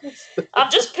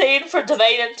 I'm just praying for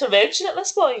divine intervention. At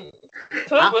this point,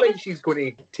 I think she's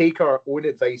going to take her own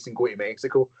advice and go to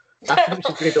Mexico. I think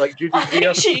she's going to be like, Judy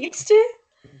Greer. She needs to.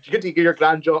 Judy Greer,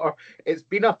 granddaughter. It's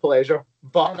been a pleasure,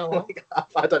 but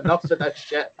I've had enough of this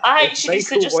shit. I think she needs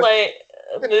to just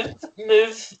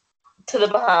move to the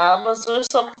Bahamas or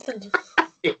something.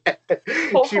 Yeah.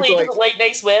 Hopefully he doesn't like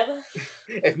nice weather.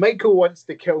 If Michael wants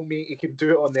to kill me, he can do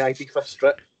it on the Ibiza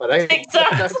Strip. Right?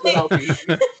 Exactly.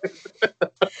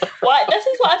 Why? This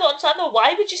is what I don't understand though.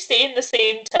 Why would you stay in the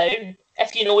same town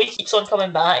if you know he keeps on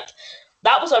coming back?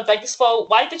 That was her biggest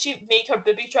fault. Why did you make her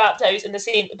booby-trapped out in the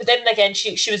same... But then again,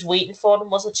 she was waiting for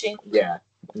him, wasn't she? Yeah.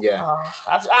 Oh,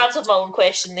 I've answered my own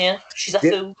question there. She's a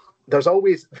fool.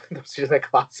 She's a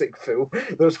classic fool.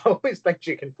 There's always things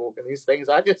you can poke in these things.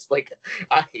 I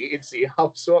hated seeing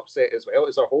how so upset as well.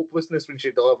 It's her hopelessness when she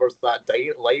delivers that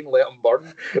line, "Let him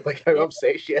burn." Like how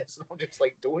upset she is. And I'm just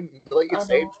like, don't, like you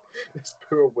said, this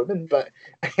poor woman. But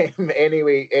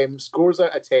anyway, scores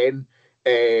out of 10.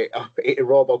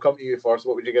 Rob, I'll come to you first.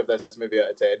 What would you give this movie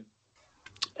out of 10?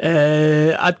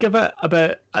 I'd give it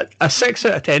about a 6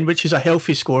 out of 10, which is a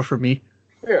healthy score for me.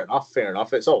 Fair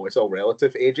enough. It's all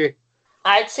relative. AJ?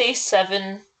 I'd say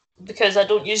 7 because I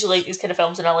don't usually like these kind of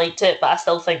films and I liked it, but I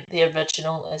still think the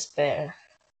original is better.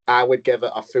 I would give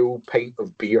it a full pint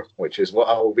of beer, which is what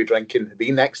I will be drinking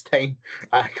the next time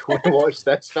I go and watch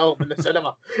this film in the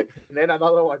cinema. And then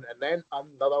another one, and then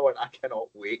another one. I cannot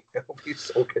wait. It'll be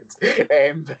so good.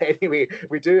 But anyway,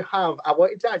 we do have... I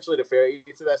wanted to actually refer you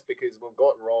to this because we've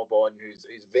got Rob on, who's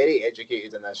very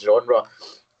educated in this genre.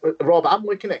 Rob, I'm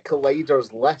looking at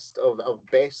Collider's list of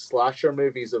best slasher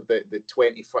movies of the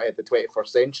 21st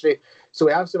century. So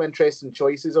we have some interesting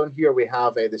choices on here. We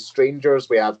have The Strangers,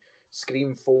 we have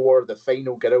Scream 4, The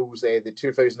Final Girls, the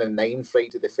 2009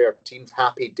 Friday the 13th,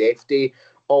 Happy Death Day,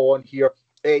 all on here.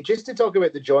 just to talk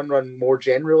about the genre more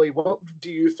generally, what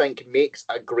do you think makes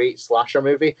a great slasher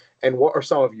movie, and what are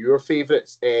some of your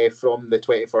favourites from the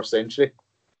 21st century?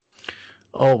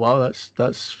 Oh wow,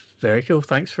 that's very cool.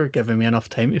 Thanks for giving me enough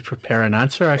time to prepare an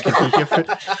answer. I could be here for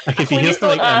Please don't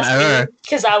like an ask hour. me,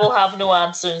 because I will have no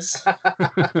answers.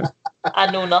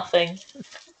 I know nothing.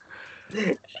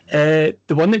 The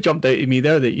one that jumped out to me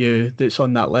there that's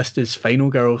on that list is Final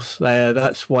Girls.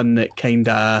 That's one that kind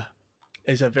of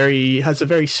has a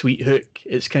very sweet hook.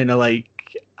 It's kind of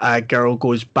like a girl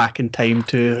goes back in time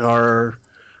to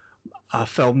a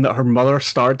film that her mother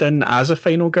starred in as a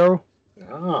final girl.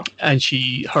 Oh. And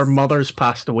her mother's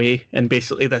passed away, and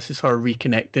basically this is her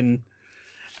reconnecting,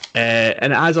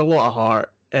 and it has a lot of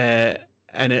heart,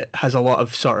 and it has a lot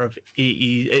of sort of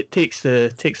 80s. It takes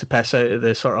the piss out of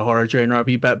the sort of horror genre a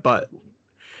wee bit, but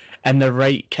in the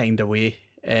right kind of way.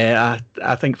 I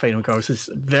think Final Girls is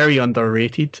very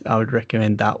underrated. I would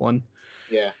recommend that one.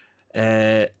 Yeah.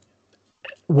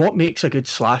 What makes a good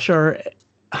slasher?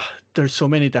 There's so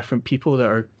many different people that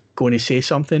are going to say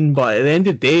something, but at the end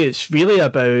of the day, it's really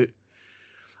about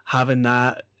having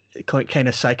that kind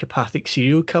of psychopathic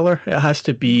serial killer. It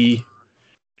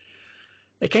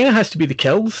kind of has to be the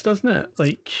kills, doesn't it?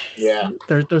 Like, yeah,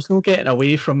 there's no getting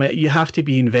away from it. You have to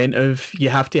be inventive. You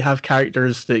have to have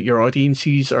characters that your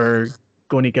audiences are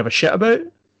going to give a shit about,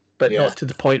 but not to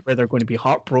the point where they're going to be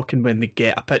heartbroken when they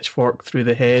get a pitchfork through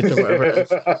the head or whatever it is.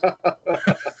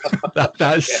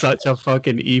 That's such a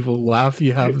fucking evil laugh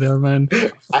you have there, man.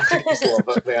 I just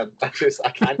love it, man. I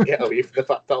can't get away from the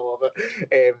fact I love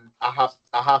it. I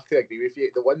have to agree with you.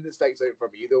 The one that sticks out for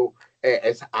me though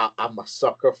is I'm a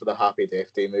sucker for the Happy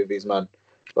Death Day movies, man.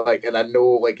 Like, and I know,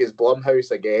 like, it's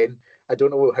Blumhouse again. I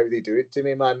don't know how they do it to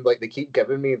me, man. Like, they keep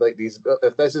giving me like these.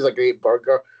 If this is a great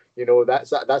burger, you know,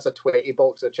 that's a 20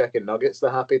 box of chicken nuggets, the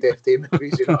Happy Death Day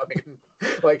movies, you know what I mean?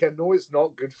 Like, I know it's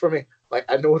not good for me. Like,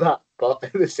 I know that, but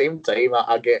at the same time,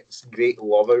 I get great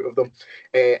love out of them.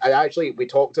 We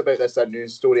talked about this in a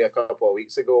news story a couple of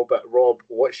weeks ago, but Rob,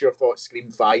 what's your thoughts?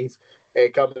 Scream 5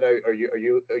 coming out, are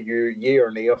you yay or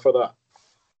nay for that?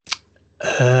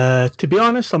 To be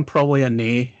honest, I'm probably a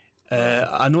nay.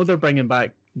 I know they're bringing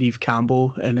back Neve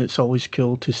Campbell, and it's always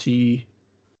cool to see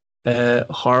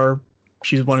her.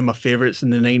 She's one of my favourites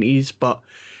in the 90s, but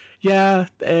yeah,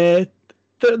 they're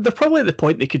probably at the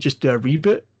point they could just do a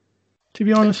reboot, to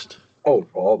be honest. Oh,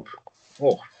 Rob.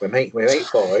 Oh, we might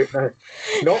fall out now.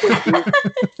 Not with you.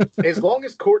 As long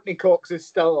as Courtney Cox is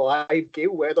still alive,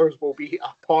 Gail Weathers will be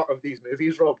a part of these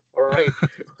movies, Rob. All right.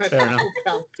 I will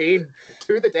campaign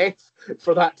to the death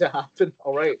for that to happen.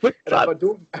 All right. And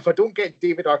if I don't get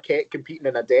David Arquette competing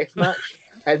in a death match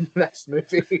in this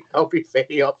movie, I'll be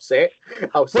very upset.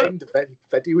 I'll send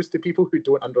videos to people who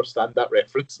don't understand that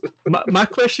reference. my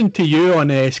question to you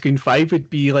on Screen 5 would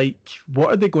be, like,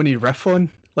 what are they going to riff on?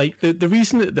 Like, the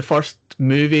reason that the first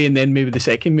movie and then maybe the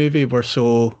second movie were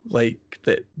so, like,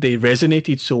 that they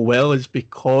resonated so well is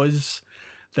because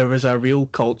there was a real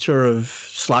culture of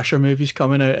slasher movies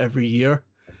coming out every year.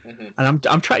 Mm-hmm. And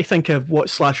I'm trying to think of what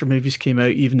slasher movies came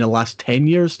out even the last 10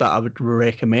 years that I would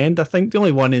recommend. I think the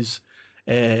only one is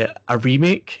a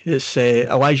remake. It's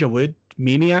Elijah Wood,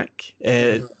 Maniac.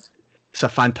 It's a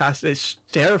fantastic. It's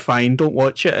terrifying. Don't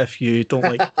watch it if you don't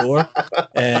like gore.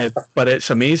 But it's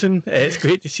amazing. It's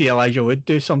great to see Elijah Wood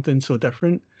do something so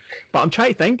different. But I'm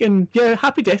trying to think, and yeah,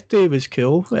 Happy Death Day was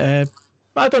cool. But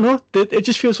I don't know. It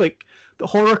just feels like the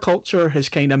horror culture has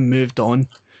kind of moved on.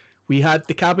 We had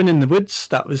The Cabin in the Woods.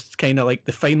 That was kind of like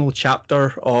the final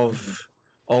chapter of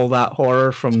all that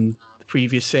horror from the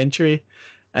previous century,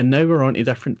 and now we're on to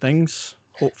different things.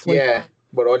 Hopefully, yeah,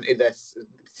 we're on to this.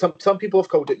 Some people have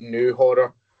called it new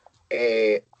horror.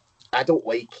 I don't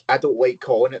like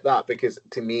calling it that, because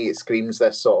to me it screams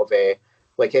this sort of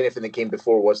like anything that came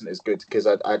before wasn't as good, because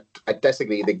I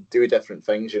disagree. They do different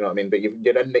things, you know what I mean? But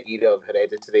you're in the era of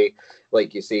Hereditary,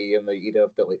 like you say, in the era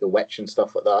of the Witch and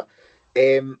stuff like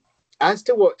that. As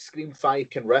to what Scream 5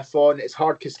 can riff on, it's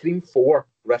hard, because Scream 4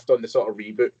 riffed on the sort of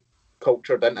reboot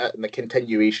culture, didn't it, and the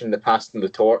continuation, the passing the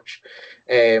torch.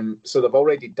 So they've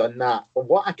already done that. But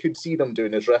what I could see them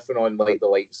doing is riffing on like the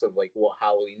likes of like what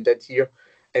Halloween did here,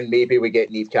 and maybe we get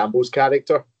Neve Campbell's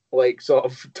character like sort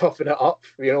of toughen it up,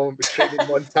 you know, training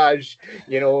montage,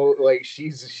 you know, like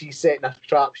she's setting a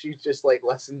trap. She's just like,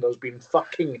 listen, there's been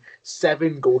fucking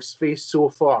 7 Ghostface so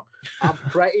far. I'm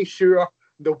pretty sure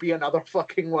there'll be another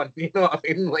fucking one, you know what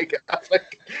I mean? Like,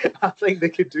 I think they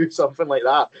could do something like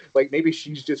that. Like, maybe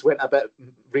she's just went a bit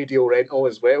radio rental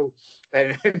as well,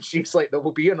 and she's like, there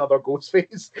will be another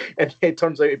Ghostface, and it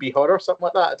turns out to be her or something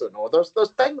like that. I don't know.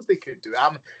 There's things they could do.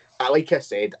 like I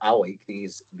said, I like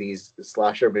these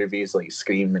slasher movies like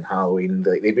Scream and Halloween.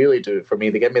 They really do it for me.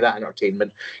 They give me that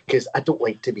entertainment because I don't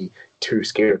like to be too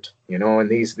scared, and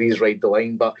these ride the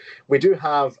line. But we do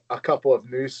have a couple of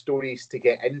news stories to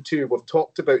get into. We've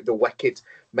talked about the Wicked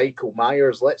Michael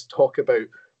Myers. Let's talk about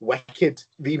Wicked,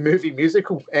 the movie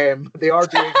musical. They are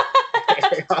doing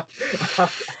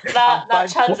that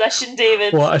transition,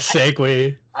 David. What a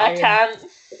segue. I can't.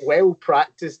 Well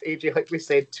practiced, AJ. Like we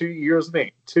said, 2 years,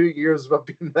 mate. 2 years we've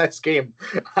been in this game.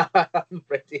 I'm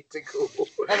ready to go.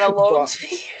 And a long 2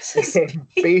 years.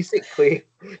 Basically,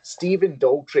 Stephen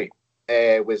Daldry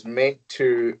was meant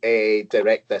to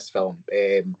direct this film.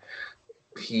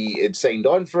 He had signed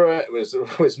on for it.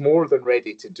 Was more than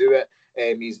ready to do it.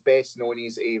 He's best known.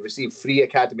 He received 3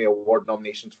 Academy Award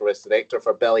nominations for his director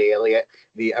for Billy Elliot,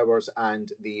 The Hours,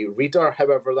 and The Reader.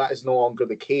 However, that is no longer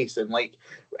the case. And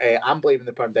I'm blaming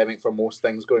the pandemic for most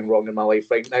things going wrong in my life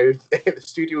right now. The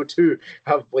studio too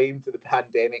have blamed the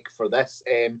pandemic for this.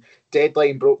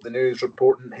 Deadline broke the news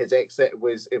reporting his exit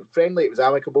was friendly, it was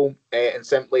amicable, and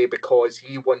simply because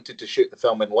he wanted to shoot the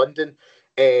film in London.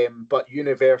 But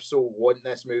Universal want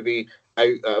this movie out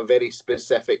at a very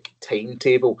specific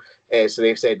timetable. So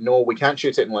they've said, no, we can't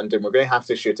shoot it in London. We're going to have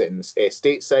to shoot it in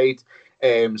stateside.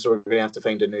 So we're going to have to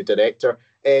find a new director.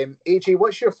 AJ,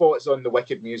 what's your thoughts on the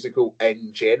Wicked musical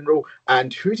in general?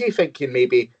 And who do you think can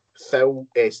maybe fill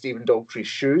Stephen Daldry's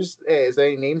shoes? Is there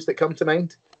any names that come to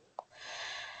mind?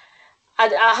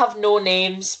 I have no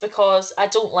names because I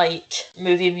don't like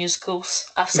movie musicals.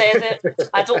 I've said it.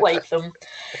 I don't like them.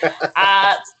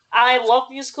 I love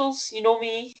musicals. You know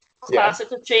me.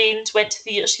 Classically trained, went to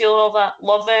theatre school and all that.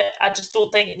 Love it. I just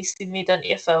don't think it needs to be made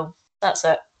into a film. That's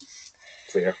it.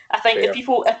 Fair. I think if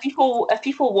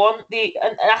people want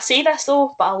and I say this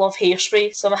though, but I love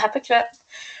Hairspray, so I'm a hypocrite.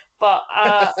 But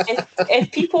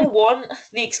if people want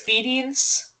the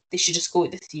experience, they should just go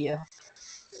to the theatre.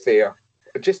 Fair.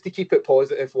 Just to keep it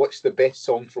positive, what's the best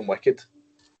song from Wicked?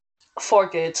 For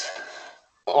Good.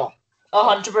 Oh.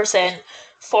 100%.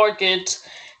 For Good.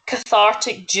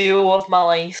 Cathartic duo of my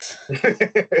life.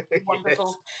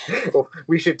 Wonderful. Yes. Well,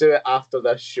 we should do it after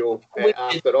this show.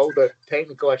 After all the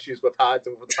technical issues we've had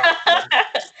over the past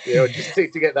month. Just to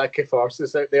get that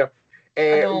catharsis out there.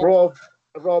 Rob,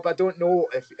 I don't know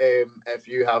if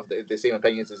you have the same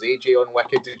opinions as AJ on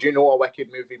Wicked. Did you know a Wicked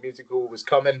movie musical was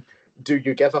coming? Do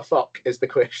you give a fuck? Is the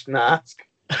question I ask.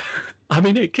 I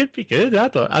mean, it could be good. I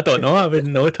don't know. I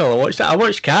wouldn't know till I watched it. I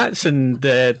watched Cats, and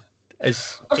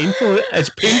as painful as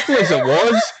it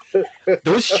was,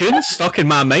 those tunes stuck in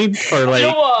my mind for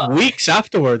weeks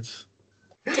afterwards.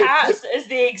 Cats is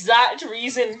the exact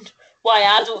reason why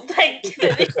I don't think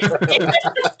that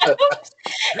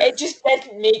it just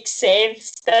didn't make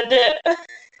sense, did it?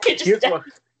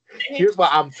 Here's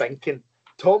what I'm thinking.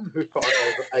 Tom Hooper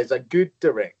is a good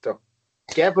director.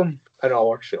 Give him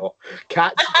another shot.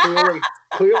 Cats,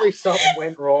 clearly something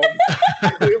went wrong.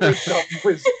 Clearly something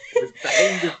was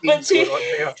behind the scenes going on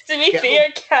there. To be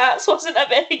fair, Cats wasn't a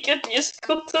very good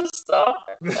musical to start.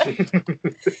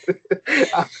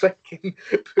 I'm thinking,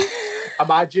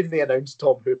 imagine they announced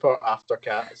Tom Hooper after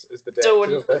Cats as the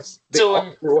director of this.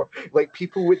 Don't.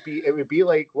 People would be, it would be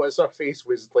like, what's her face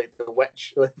was like the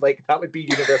witch. Like that would be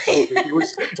Universal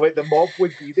Studios. Like the mob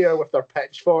would be there with their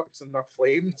pitchforks and their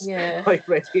flames. Yeah. Like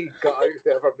ready to gut out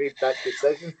whoever made that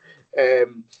decision.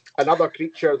 Another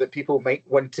creature that people might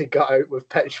want to gut out with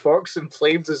pitchforks and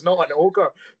flames is not an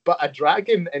ogre, but a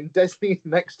dragon. And Disney's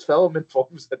next film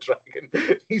involves a dragon.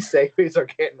 These segues are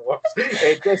getting worse.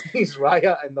 Disney's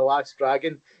Raya and the Last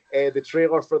Dragon. The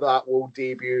trailer for that will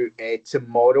debut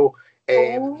tomorrow.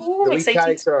 The lead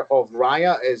character of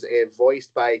Raya is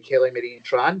voiced by Kelly Marie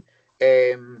Tran,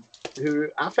 who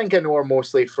I think I know her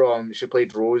mostly from, she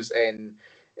played Rose in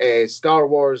Star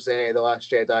Wars The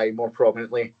Last Jedi more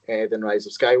prominently than Rise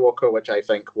of Skywalker, which I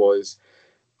think was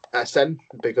a sin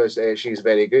because she's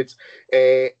very good.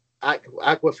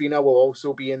 Aquafina will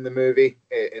also be in the movie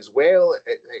as well.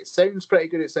 It sounds pretty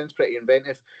good. It sounds pretty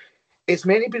inventive. It's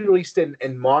meant to be released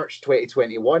in March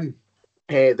 2021.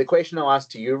 The question I'll ask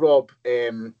to you, Rob,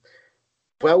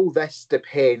 will this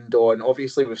depend on,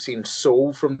 obviously we've seen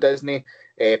Soul from Disney,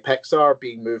 Pixar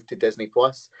being moved to Disney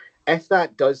Plus. If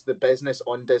that does the business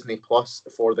on Disney Plus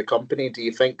for the company, do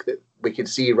you think that we could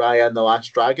see Raya and the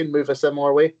Last Dragon move a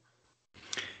similar way?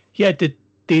 Yeah, they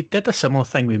did a similar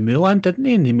thing with Mulan, didn't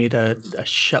they? And they made a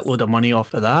shitload of money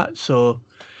off of that. So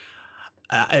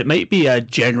it might be a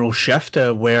general shift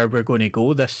of where we're going to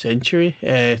go this century.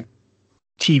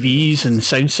 TVs and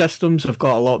sound systems have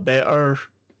got a lot better.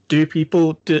 Do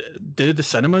the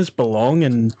cinemas belong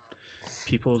in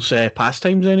people's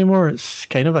pastimes anymore? It's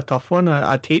kind of a tough one.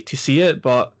 I'd hate to see it,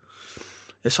 but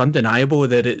it's undeniable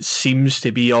that it seems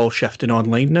to be all shifting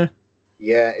online now.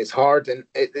 Yeah, it's hard, and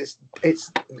it's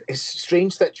a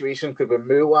strange situation because with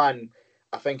Mulan,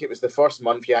 I think it was the first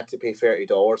month you had to pay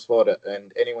 $30 for it,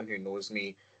 and anyone who knows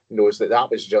me knows that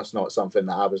was just not something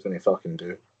that I was going to fucking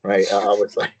do. Right? I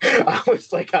was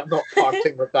like, I'm not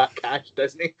parting with that cash,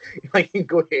 Disney. Like,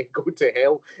 go to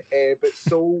hell. But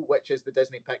Soul, which is the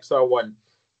Disney Pixar one,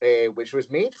 which was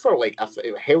made for like a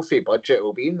healthy budget,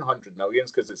 it'll be in the 100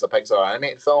 millions because it's a Pixar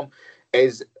animated film,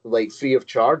 is like free of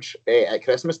charge at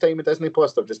Christmas time with Disney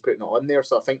Plus. They're just putting it on there,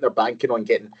 so I think they're banking on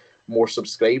getting more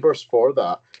subscribers for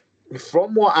that.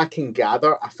 From what I can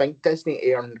gather, I think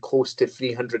Disney earned close to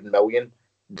 $300 million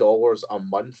a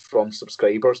month from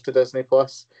subscribers to Disney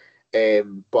Plus.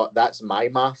 But that's my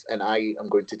math, and I am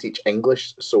going to teach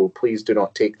English, so please do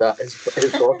not take that as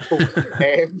gospel.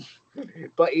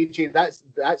 But AJ,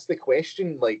 that's the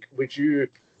question. Like, would you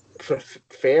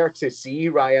prefer to see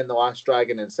Raya and the Last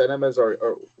Dragon in cinemas, or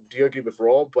do you agree with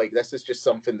Rob? Like, this is just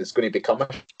something that's going to become a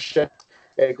shift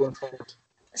going forward.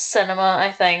 Cinema,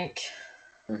 I think.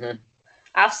 Mm-hmm.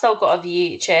 I've still got a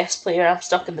VHS player. I'm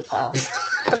stuck in the past.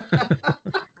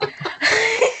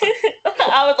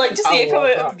 I would like to see it come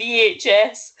out on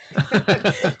VHS.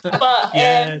 But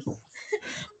Yes.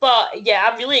 but yeah,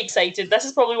 I'm really excited. This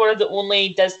is probably one of the only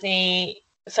Disney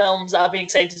films that I've been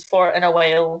excited for in a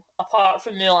while, apart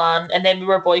from Mulan. And then we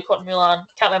were boycotting Mulan.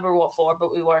 Can't remember what for,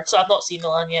 but we were. So I've not seen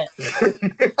Mulan yet.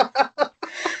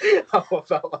 I love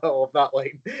that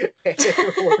line. We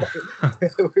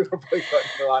were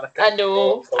boycotting Mulan. I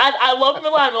know. I love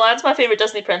Mulan. Mulan's my favourite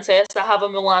Disney princess. I have a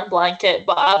Mulan blanket,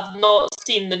 but I've not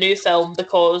seen the new film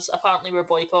because apparently we're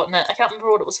boycotting it. I can't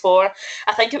remember what it was for.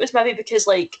 I think it was maybe because,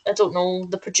 like, I don't know,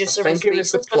 the producer I think it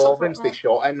was the province they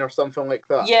shot in or something like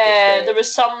that. Yeah, there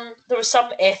was some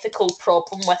ethical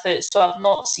problem with it, so I've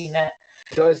not seen it.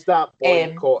 Does that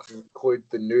boycott include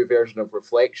the new version of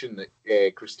Reflection that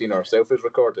Christina herself has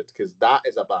recorded? Because that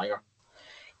is a banger.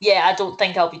 Yeah, I don't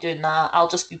think I'll be doing that. I'll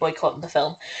just be boycotting the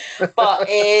film. But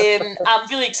I'm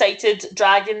really excited.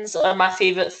 Dragons are my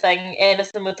favourite thing.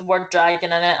 Anything with the word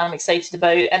dragon in it, I'm excited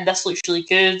about. And this looks really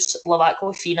good. Love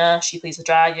Aquafina. She plays a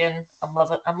dragon. I'm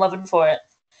living for it.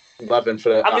 Living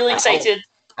for it. I'm really excited.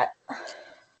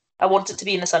 I want it to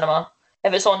be in the cinema.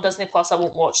 If it's on Disney Plus, I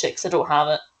won't watch it because I don't have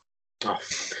it. Oh,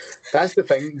 that's the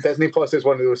thing. Disney Plus is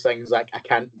one of those things like I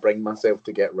can't bring myself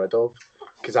to get rid of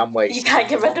because I'm like, you can't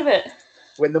get rid of it.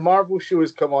 When the Marvel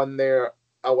shows come on there,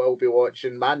 I will be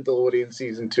watching. Mandalorian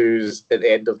season 2's at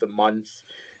the end of the month.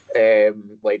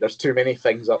 Like, there's too many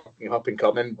things up and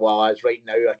coming. While as right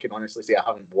now, I can honestly say I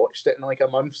haven't watched it in like a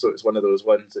month, so it's one of those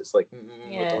ones. It's like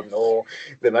I don't know.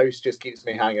 The mouse just keeps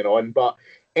me hanging on, but.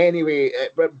 Anyway,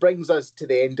 it brings us to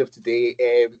the end of today.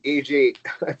 AJ,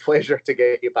 a pleasure to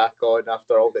get you back on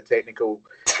after all the technical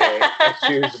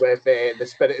issues with the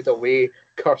Spirited Away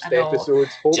cursed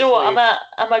episodes. Hopefully... Do you know what?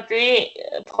 I'm a great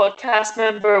podcast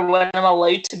member when I'm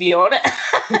allowed to be on it.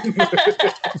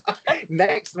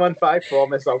 Next month, I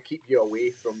promise I'll keep you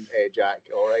away from Jack,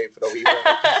 all right, for a wee minute,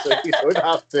 so you don't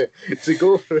have to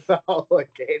go through that all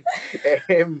again.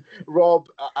 Rob,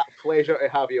 a pleasure to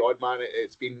have you on, man.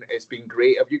 It's been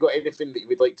great. Have you got anything that you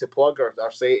would like to plug or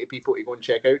say to people to go and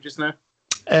check out just now?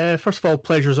 First of all,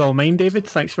 pleasure's all mine, David.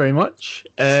 Thanks very much.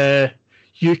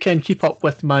 You can keep up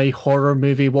with my horror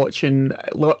movie watching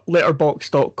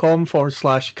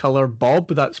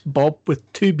letterboxd.com/colorbob. That's Bob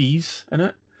with 2 B's in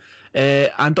it.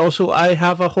 And also, I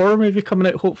have a horror movie coming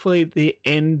out hopefully at the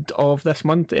end of this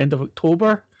month, the end of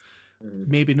October,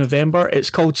 maybe November.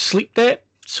 It's called Sleep Debt.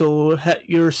 So hit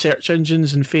your search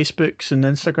engines and Facebooks and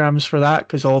Instagrams for that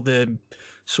because all the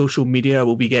social media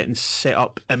will be getting set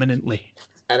up imminently.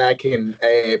 And I can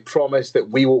promise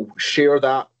that we will share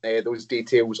those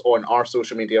details on our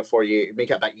social media for you.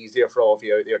 Make it a bit easier for all of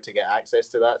you out there to get access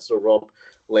to that. So Rob,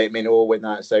 let me know when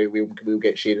that's out. We'll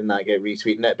get sharing that, get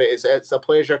retweeting it. But it's a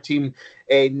pleasure, team.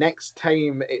 Next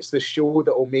time, it's the show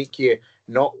that will make you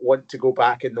not want to go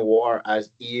back in the water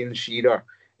as Ian Shearer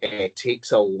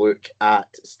takes a look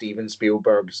at Steven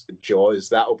Spielberg's Jaws.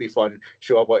 That'll be fun.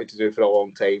 Show I've wanted to do for a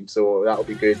long time, so that'll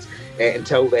be good.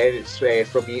 Until then, it's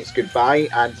from me, it's goodbye,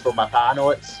 and from my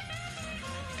panel, it's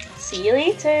see you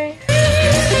later.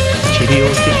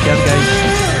 Cheerio, take care,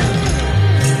 guys.